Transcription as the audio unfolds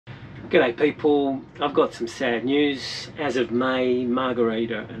G'day people, I've got some sad news. As of May,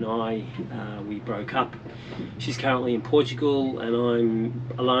 Margarita and I, we broke up. She's currently in Portugal and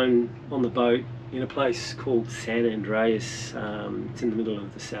I'm alone on the boat in a place called San Andreas. It's in the middle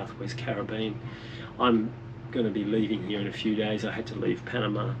of the Southwest Caribbean. I'm going to be leaving here in a few days. I had to leave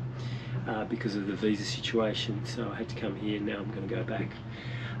Panama because of the visa situation, so I had to come here. Now I'm going to go back.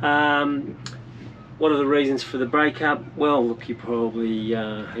 What are the reasons for the breakup? Well, look, you probably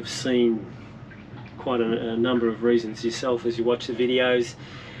have seen quite a number of reasons yourself as you watch the videos.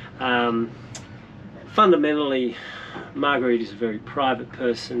 Fundamentally, Marguerite is a very private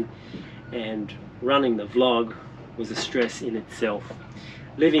person, and running the vlog was a stress in itself.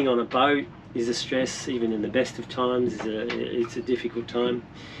 Living on a boat is a stress, even in the best of times. It's a difficult time.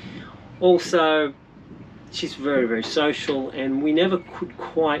 Also, she's very, very social, and we never could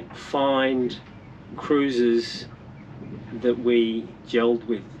quite find cruises that we gelled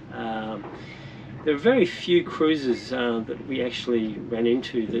with. There are very few cruises that we actually ran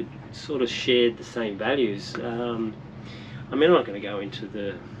into that sort of shared the same values. I mean, I'm not going to go into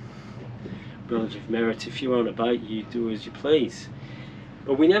the relative merits. If you're on a boat, you do as you please.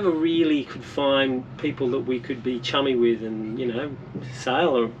 But we never really could find people that we could be chummy with and, you know,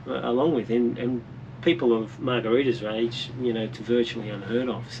 sail along with. And people of Margarita's age, you know, to virtually unheard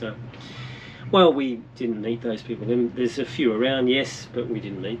of. So, well, we didn't meet those people. There's a few around, yes, but we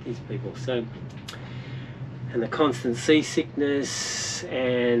didn't meet these people. So, and the constant seasickness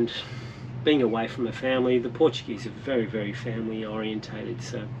and being away from a family. The Portuguese are very, very family orientated.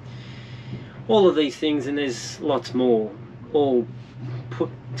 So, all of these things, and there's lots more, all put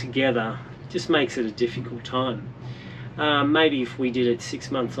together, just makes it a difficult time. Maybe if we did it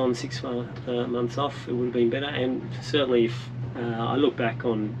 6 months on, 6 months off, it would have been better. And certainly if I look back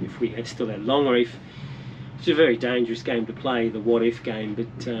on if we had still had Longreef, it's a very dangerous game to play, the what if game,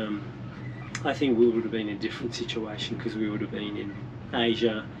 but I think we would have been in a different situation because we would have been in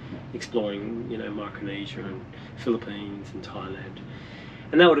Asia exploring, you know, Micronesia and Philippines and Thailand,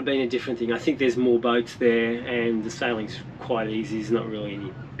 and that would have been a different thing. I think there's more boats there and the sailing's quite easy. There's not really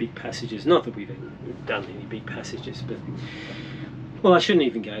any big passages, not that we've done any big passages, but well, I shouldn't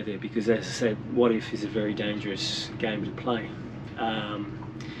even go there because, as I said, what if is a very dangerous game to play.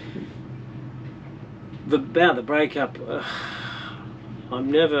 About the breakup, I've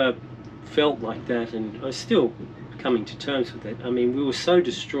never felt like that, and I'm still coming to terms with it. I mean, we were so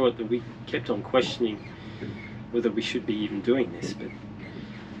distraught that we kept on questioning whether we should be even doing this, but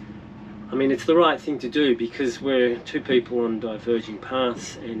I mean, it's the right thing to do because we're two people on diverging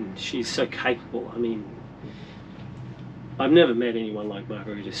paths, and she's so capable. I mean, I've never met anyone like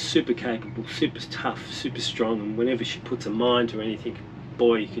Margarita. Super capable, super tough, super strong, and whenever she puts a mind to anything,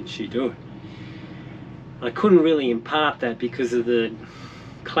 boy, can she do it. I couldn't really impart that because of the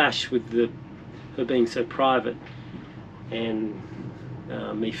clash with her being so private and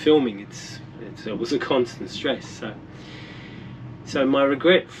me filming. It was a constant stress. So my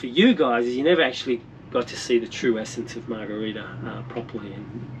regret for you guys is you never actually got to see the true essence of Margarita properly,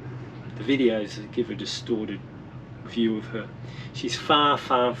 and the videos give a distorted view of her. She's far,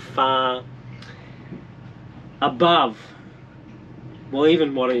 far, far above, well,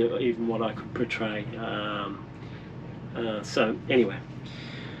 even what I could portray. So anyway,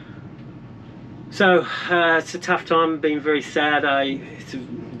 so it's a tough time. Been very sad. It's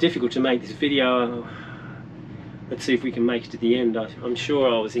difficult to make this video. Let's see if we can make it to the end. I'm sure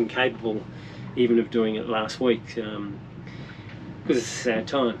I was incapable even of doing it last week because it's a sad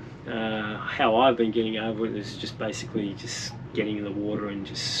time. How I've been getting over it is just basically just getting in the water and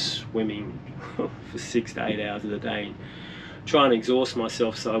just swimming for 6 to 8 hours of the day, and trying to exhaust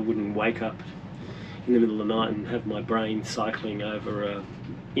myself so I wouldn't wake up in the middle of the night and have my brain cycling over a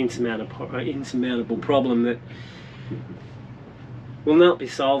insurmountable problem that will not be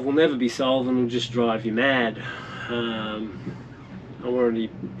solved, will never be solved, and will just drive you mad. I'm already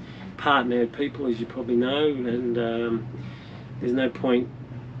partnered people, as you probably know, and there's no point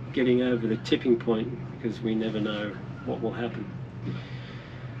getting over the tipping point because we never know what will happen.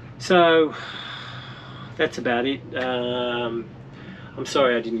 So that's about it. I'm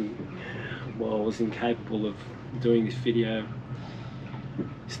sorry I was incapable of doing this video.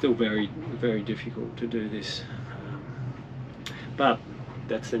 Still very, very difficult to do this, but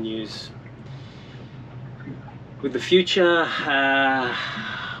that's the news. With the future,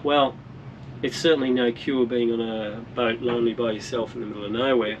 well, it's certainly no cure being on a boat lonely by yourself in the middle of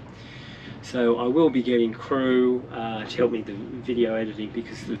nowhere. So I will be getting crew to help me with the video editing,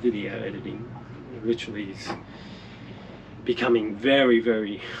 because the video editing literally is becoming very,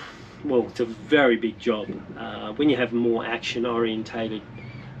 very, well, it's a very big job. When you have more action orientated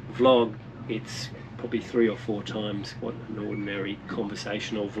vlog, it's probably 3 or 4 times what an ordinary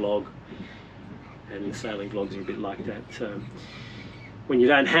conversational vlog, and the sailing vlogs are a bit like that. So when you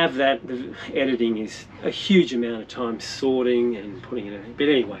don't have that, the editing is a huge amount of time sorting and putting it in. But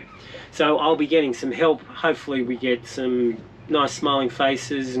anyway, so I'll be getting some help. Hopefully we get some nice smiling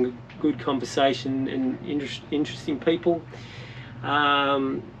faces and good conversation and interesting people.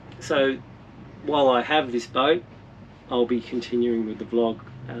 So while I have this boat, I'll be continuing with the vlog,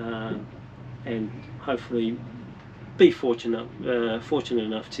 and hopefully be fortunate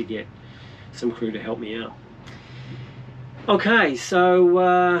enough to get some crew to help me out. Okay, so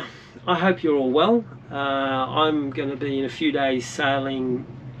I hope you're all well. I'm going to be in a few days sailing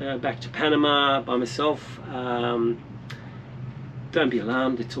back to Panama by myself. Don't be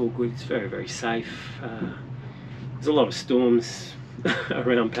alarmed, it's all good, it's very, very safe. There's a lot of storms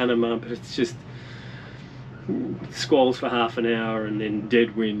around Panama, but it's just squalls for half an hour and then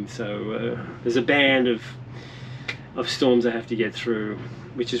dead wind. So there's a band of storms I have to get through,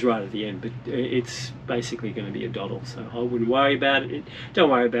 which is right at the end, but it's basically going to be a doddle, so I wouldn't worry about it. Don't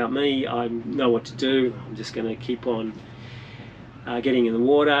worry about me, I know what to do. I'm just going to keep on getting in the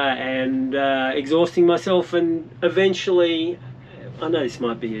water and exhausting myself, and eventually, I know this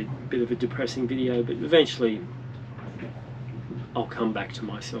might be a bit of a depressing video, but eventually I'll come back to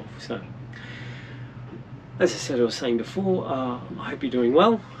myself. So as I said, I was saying before, I hope you're doing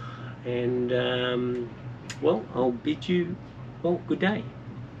well, and well, I'll bid you, well, good day.